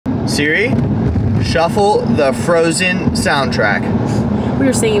Siri, shuffle the Frozen soundtrack. We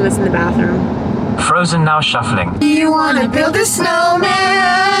were singing this in the bathroom. Frozen now shuffling. You wanna build a snowman?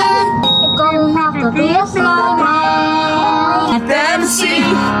 It's gonna have to be a snowman. Fantasy,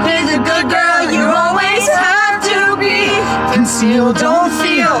 there's a good girl you always have to be. Conceal, don't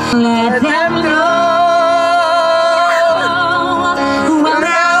feel, let them know. Well,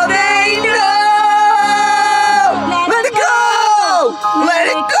 now they know. Let it go! Let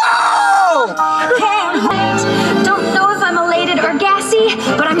it go! Can't wait. Don't know if I'm elated or gassy,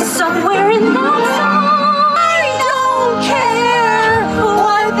 but I'm somewhere in that zone. I don't care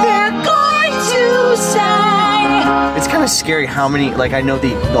what they're going to say. It's kind of scary how many, like I know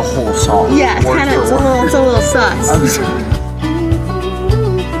the whole song. Yeah, it's kind of, it's a little sus.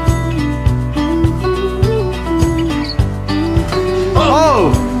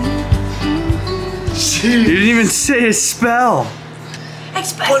 Oh! You didn't even say his spell.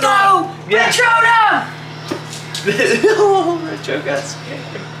 Expecto Patronum! Oh, Retro got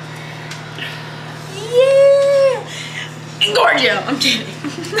scared. Yeah! Engorgio! I'm kidding.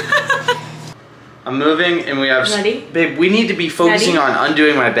 I'm moving and we have... Ready? Babe, we need to be focusing on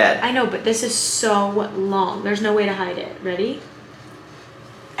undoing my bed. I know, but this is so long. There's no way to hide it. Ready?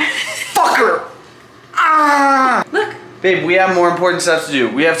 Fucker! Ah! Look. Babe, we have more important stuff to do.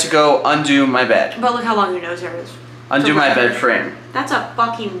 We have to go undo my bed. But look how long your nose hair is. Undo my bed frame. That's a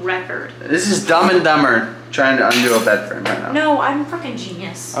fucking record. This is Dumb and Dumber trying to undo a bed frame right now. No, I'm a fucking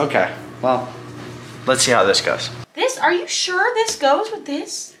genius. Okay, well, let's see how this goes. This, are you sure this goes with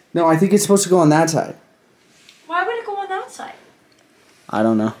this? No, I think it's supposed to go on that side. Why would it go on that side? I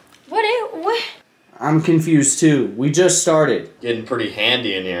don't know. What? I'm confused too. We just started. Getting pretty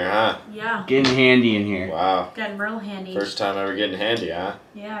handy in here, huh? Yeah. Getting handy in here. Wow. Getting real handy. First time ever getting handy, huh?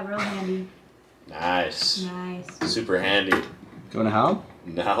 Yeah, real handy. Nice. Nice. Super handy. You wanna help?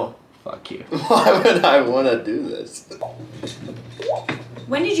 No. Fuck you. Why would I want to do this?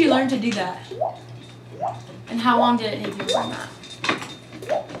 When did you learn to do that? And how long did it take you to learn that?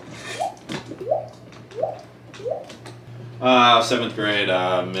 7th grade,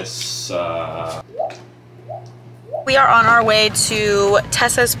 Miss, We are on our way to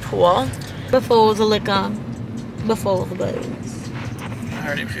Tessa's pool. Before the liquor, before the booze. I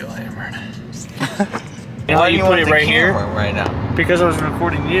already feel hammered. Why you put it right here? Right now. Because I was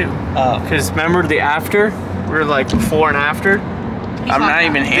recording you. Oh. Because remember the after? We were like before and after. I'm not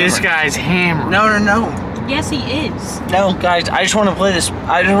even hammered. This guy's hammered. No. Yes, he is. No, guys, I just want to play this.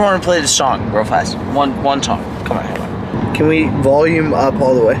 I just want to play this song real fast. One song. Come on. Can we volume up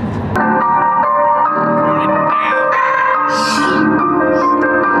all the way?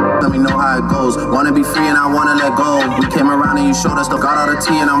 Let me know how it goes. Wanna be free and I wanna let go. We came around and you showed us the got all the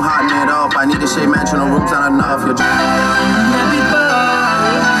tea and I'm hotting it up. I need a shade mansion, no room's not enough. You're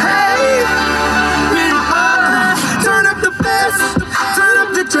turn up the bass, turn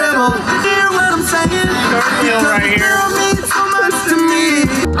up the treble. Hear what I'm saying? Right here. So much to me.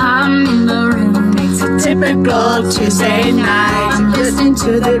 I'm in the room, it's a typical Tuesday night. I'm listening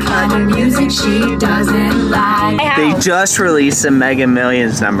to the kind of music she doesn't like. They just released a Mega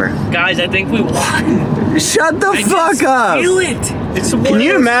Millions number. Guys, I think we won. Shut the fuck up! Feel it. It's Can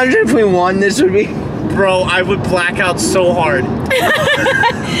you imagine if we won? This would be. Bro, I would black out so hard.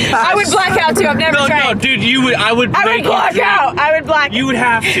 I would black out too. I've never tried. No, dude, you would. I would. I would black out. I would black. You would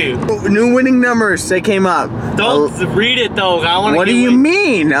have to. New winning numbers. They came up. Don't read it though. I want to. What do you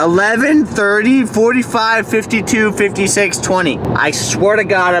mean? 11, 30, 45, 52, 56, 20. I swear to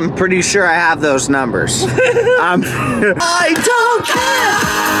God, I'm pretty sure I have those numbers. I don't care.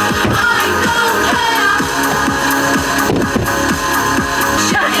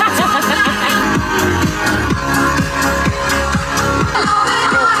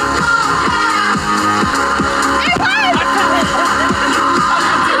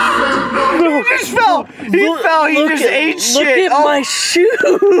 He fell. He just ate shit. Look at my shoe.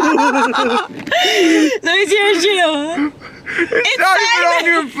 Let me see your shoe. It's not even on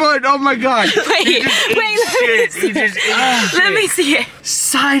your foot. Oh my God. Wait, He just ate shit. Let me see it.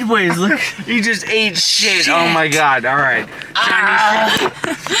 Sideways. Look. He just ate shit. Oh my God. All right.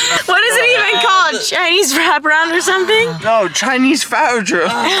 What is it even called? Chinese wraparound or something? No, Chinese Fowdra.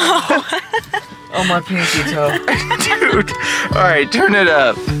 Oh, my pinky toe. Dude. All right, turn it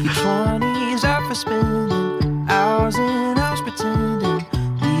up. 20s are for spending hours and hours pretending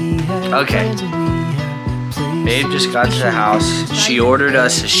we have Okay. friends and we have places Babe just got to the house. She ordered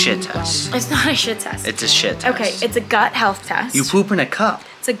us a shit test. It's not a shit test. It's a shit test. Okay, it's a gut health test. You poop in a cup.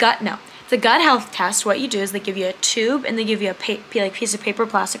 It's a gut, no. It's a gut health test. What you do is they give you a tube and they give you a piece of paper,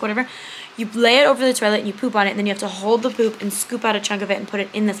 plastic, whatever. You lay it over the toilet and you poop on it, and then you have to hold the poop and scoop out a chunk of it and put it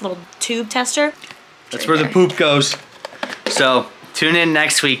in this little tube tester. That's where the poop goes. So tune in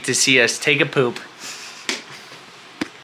next week to see us take a poop